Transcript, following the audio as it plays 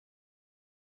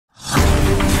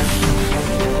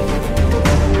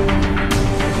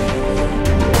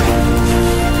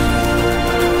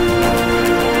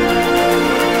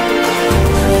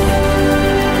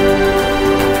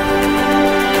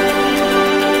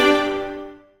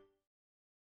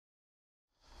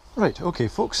Right, okay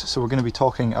folks, so we're going to be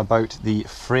talking about the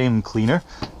frame cleaner.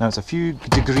 Now it's a few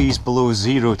degrees below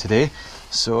zero today,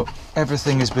 so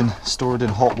everything has been stored in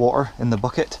hot water in the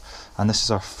bucket, and this is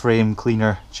our frame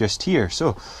cleaner just here.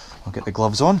 So I'll get the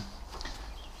gloves on,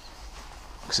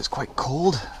 because it's quite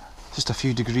cold, just a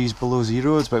few degrees below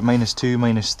zero. It's about -2,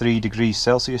 -3 degrees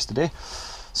Celsius today.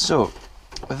 So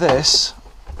this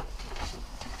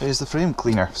is the frame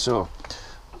cleaner. So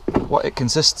what it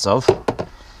consists of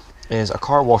is a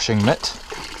car washing mitt.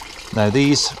 Now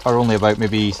these are only about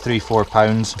maybe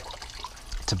 £3–4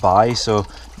 to buy, so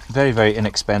very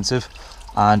inexpensive,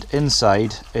 and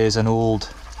inside is an old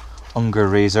Unger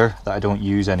razor that I don't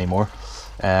use anymore,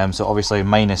 so obviously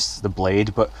minus the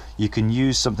blade, but you can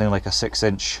use something like a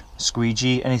 6-inch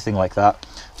squeegee, anything like that,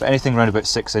 but anything around about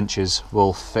 6 inches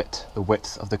will fit the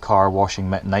width of the car washing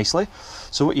mitt nicely.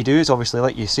 So what you do is, obviously,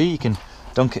 like you see, you can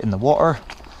dunk it in the water.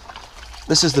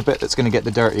 This is the bit that's going to get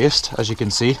the dirtiest, as you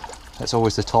can see. It's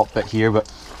always the top bit here,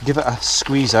 but give it a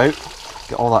squeeze out,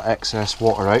 get all that excess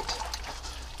water out,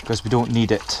 because we don't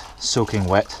need it soaking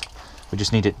wet, we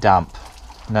just need it damp.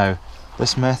 Now,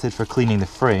 this method for cleaning the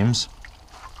frames,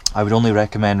 I would only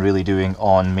recommend really doing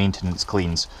on maintenance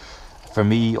cleans. For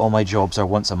me, all my jobs are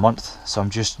once a month, so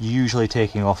I'm just usually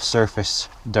taking off surface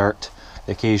dirt,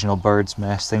 the occasional bird's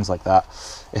mess, things like that.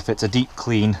 If it's a deep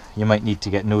clean, you might need to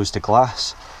get nose to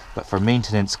glass. But for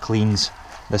maintenance cleans,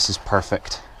 this is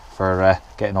perfect for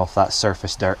getting off that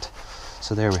surface dirt.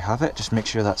 So there we have it. Just make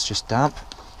sure that's just damp,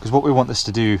 because what we want this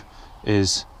to do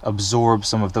is absorb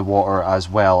some of the water as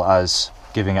well as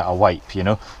giving it a wipe, you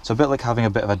know. So a bit like having a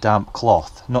bit of a damp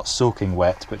cloth, not soaking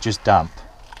wet, but just damp.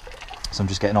 So I'm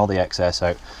just getting all the excess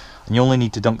out. And you only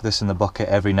need to dunk this in the bucket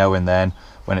every now and then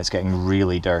when it's getting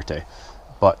really dirty.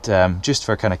 But just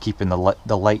for kind of keeping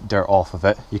the light dirt off of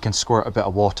it, you can squirt a bit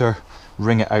of water,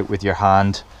 wring it out with your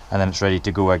hand, and then it's ready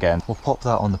to go again. We'll pop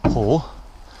that on the pole.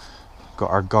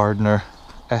 Got our Gardner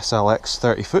SLX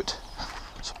 30 foot,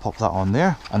 so pop that on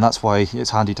there. And that's why it's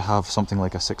handy to have something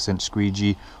like a 6-inch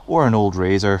squeegee or an old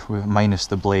razor, minus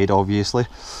the blade obviously.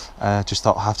 Just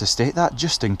thought I'd have to state that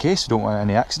just in case we don't want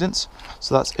any accidents.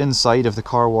 So that's inside of the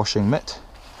car washing mitt,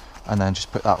 and then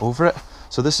just put that over it.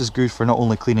 So this is good for not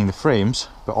only cleaning the frames,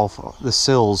 but also the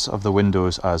sills of the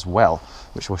windows as well,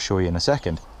 which we'll show you in a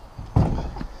second.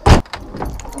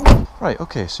 Right,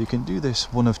 okay, so you can do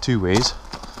this one of two ways.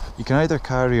 You can either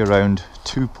carry around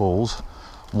 2 poles,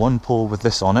 one pole with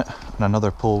this on it and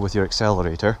another pole with your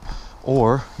accelerator,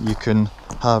 or you can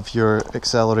have your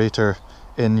accelerator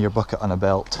in your bucket on a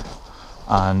belt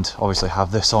and obviously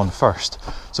have this on first.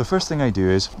 So first thing I do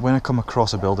is, when I come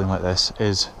across a building like this,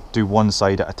 is do one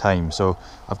side at a time. So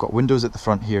I've got windows at the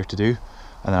front here to do,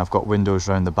 and then I've got windows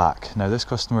round the back. Now this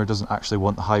customer doesn't actually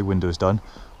want the high windows done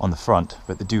on the front,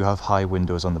 but they do have high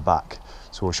windows on the back,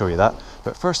 so we'll show you that.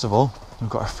 But first of all, we've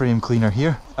got our frame cleaner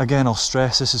here. Again, I'll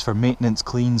stress this is for maintenance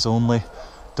cleans only.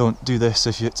 Don't do this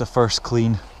if it's a first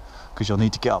clean, because you'll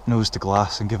need to get up nose to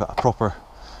glass and give it a proper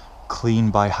clean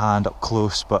by hand up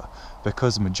close. But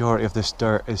because the majority of this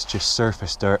dirt is just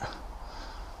surface dirt,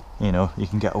 you know, you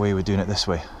can get away with doing it this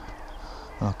way.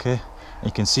 Okay, and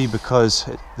you can see, because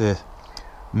the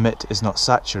mitt is not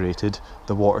saturated,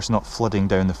 the water's not flooding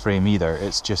down the frame either.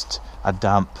 It's just a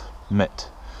damp mitt,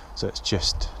 so it's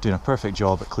just doing a perfect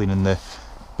job at cleaning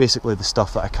basically the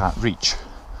stuff that I can't reach.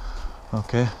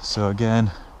 Okay, so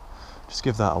again, just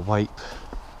give that a wipe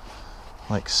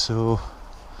like so,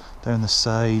 down the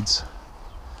sides.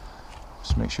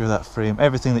 Just make sure that frame,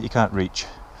 everything that you can't reach,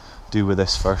 do with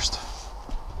this first.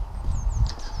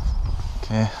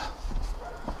 Okay,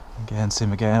 again,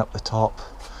 same again up the top.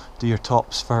 Do your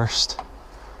tops first,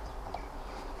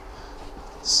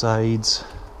 sides.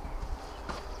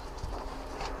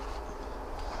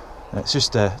 And it's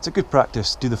just it's a good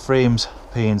practice. Do the frames,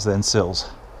 panes, then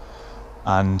sills.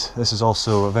 And this is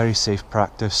also a very safe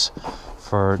practice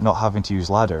for not having to use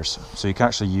ladders. So you can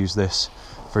actually use this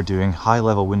for doing high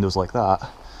level windows like that,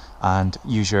 and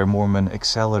use your Moerman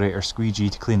accelerator squeegee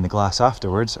to clean the glass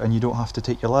afterwards, and you don't have to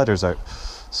take your ladders out.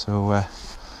 So I'll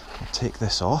take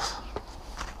this off.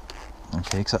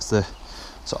 Okay, because that's the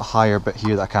sort of higher bit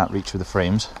here that I can't reach with the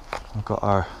frames. We've got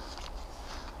our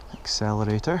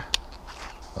accelerator.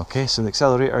 Okay, so the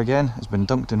accelerator again has been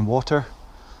dunked in water,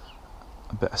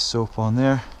 a bit of soap on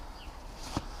there,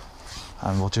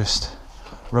 and we'll just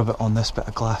rub it on this bit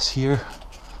of glass here,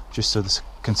 just so the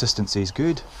consistency is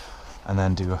good, and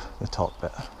then do the top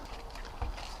bit.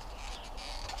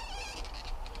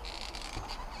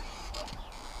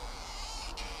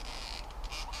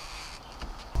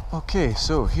 Okay,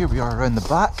 so here we are around the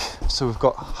back. So we've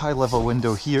got a high level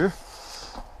window here.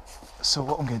 So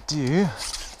what I'm going to do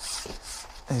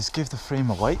is give the frame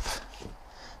a wipe.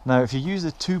 Now if you use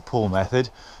the 2-pole method,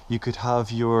 you could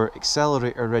have your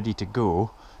accelerator ready to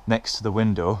go next to the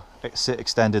window, sit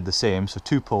extended the same, so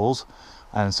 2 poles,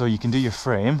 and so you can do your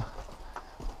frame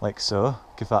like so,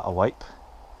 give that a wipe,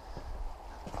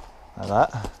 like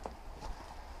that.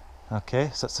 Okay,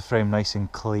 so that's the frame nice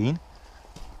and clean.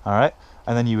 Alright,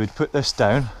 and then you would put this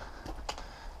down,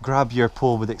 grab your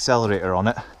pole with the accelerator on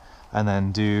it, and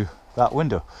then do that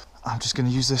window. I'm just going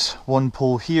to use this 1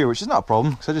 pole here, which is not a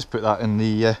problem, because I just put that in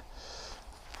the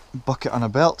bucket on a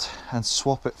belt and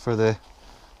swap it for the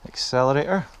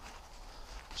accelerator,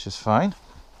 which is fine.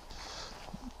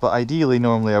 But ideally,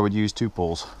 normally I would use 2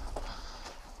 poles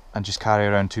and just carry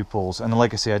around 2 poles. And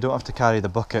like I say, I don't have to carry the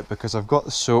bucket because I've got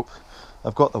the soap,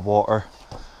 I've got the water,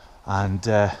 and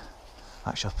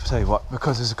actually I'll tell you what,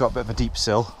 because it's got a bit of a deep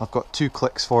sill, I've got 2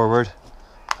 clicks forward,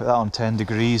 put that on 10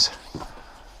 degrees,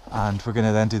 and we're going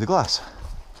to then do the glass.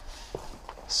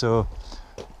 So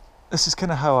this is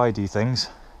kind of how I do things.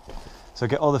 So I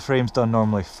get all the frames done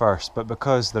normally first, but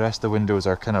because the rest of the windows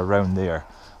are kind of round there,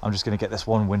 I'm just going to get this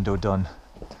one window done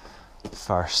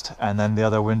first, and then the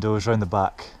other windows round the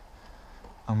back.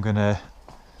 I'm going to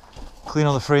clean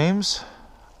all the frames,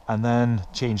 and then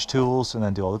change tools, and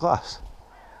then do all the glass.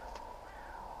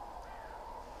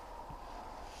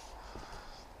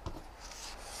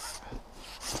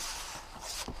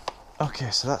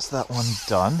 Okay, so that's that one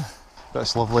done. Got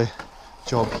this lovely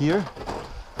job here.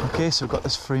 Okay, so we've got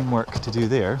this framework to do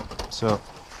there. So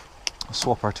I'll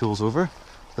swap our tools over,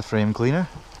 the frame cleaner.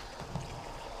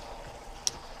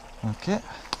 Okay.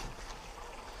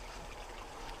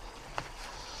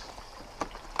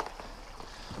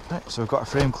 Right, so we've got our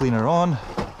frame cleaner on.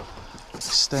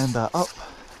 Extend that up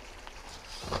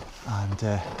and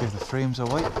give the frames a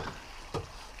wipe.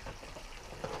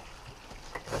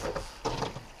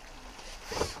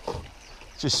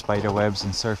 Just spider webs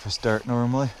and surface dirt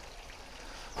normally.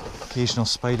 Occasional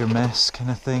spider mess kind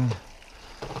of thing.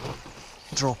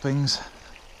 Droppings.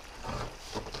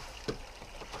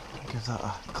 Give that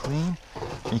a clean.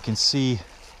 You can see,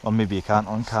 well maybe you can't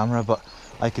on camera, but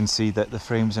I can see that the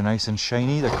frames are nice and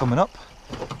shiny, they're coming up.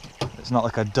 It's not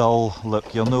like a dull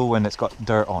look, you'll know when it's got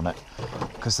dirt on it,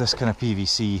 because this kind of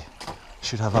PVC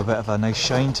should have a bit of a nice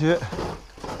shine to it.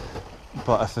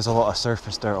 But if there's a lot of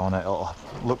surface dirt on it, it'll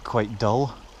look quite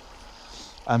dull.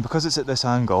 And because it's at this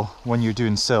angle, when you're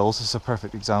doing sills, this is a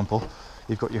perfect example,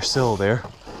 you've got your sill there,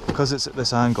 because it's at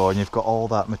this angle and you've got all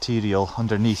that material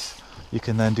underneath, you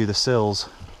can then do the sills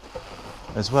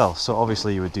as well. So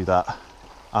obviously you would do that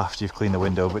after you've cleaned the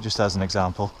window, but just as an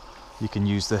example, you can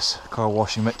use this car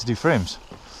washing mitt to do frames.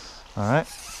 Alright,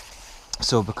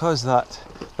 so because the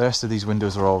rest of these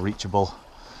windows are all reachable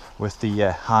with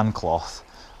the hand cloth,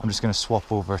 I'm just going to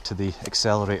swap over to the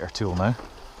accelerator tool now.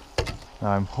 Now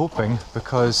I'm hoping,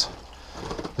 because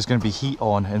there's going to be heat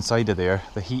on inside of there,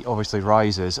 the heat obviously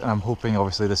rises, and I'm hoping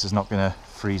obviously this is not going to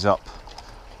freeze up.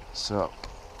 So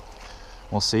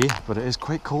we'll see, but it is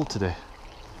quite cold today.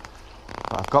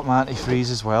 But I've got my antifreeze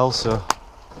as well, so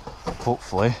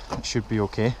hopefully it should be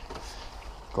okay.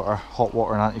 Got our hot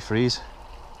water and antifreeze,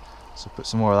 so put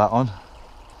some more of that on.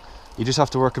 You just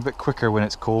have to work a bit quicker when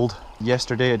it's cold.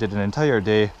 Yesterday I did an entire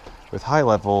day with high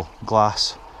level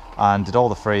glass and did all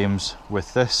the frames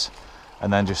with this,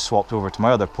 and then just swapped over to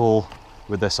my other pole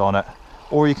with this on it.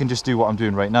 Or you can just do what I'm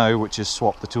doing right now, which is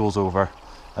swap the tools over,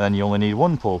 and then you only need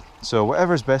 1 pole. So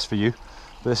whatever is best for you,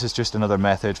 but this is just another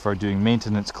method for doing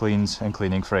maintenance cleans and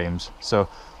cleaning frames. So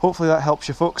hopefully that helps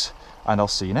you folks, and I'll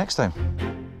see you next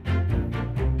time.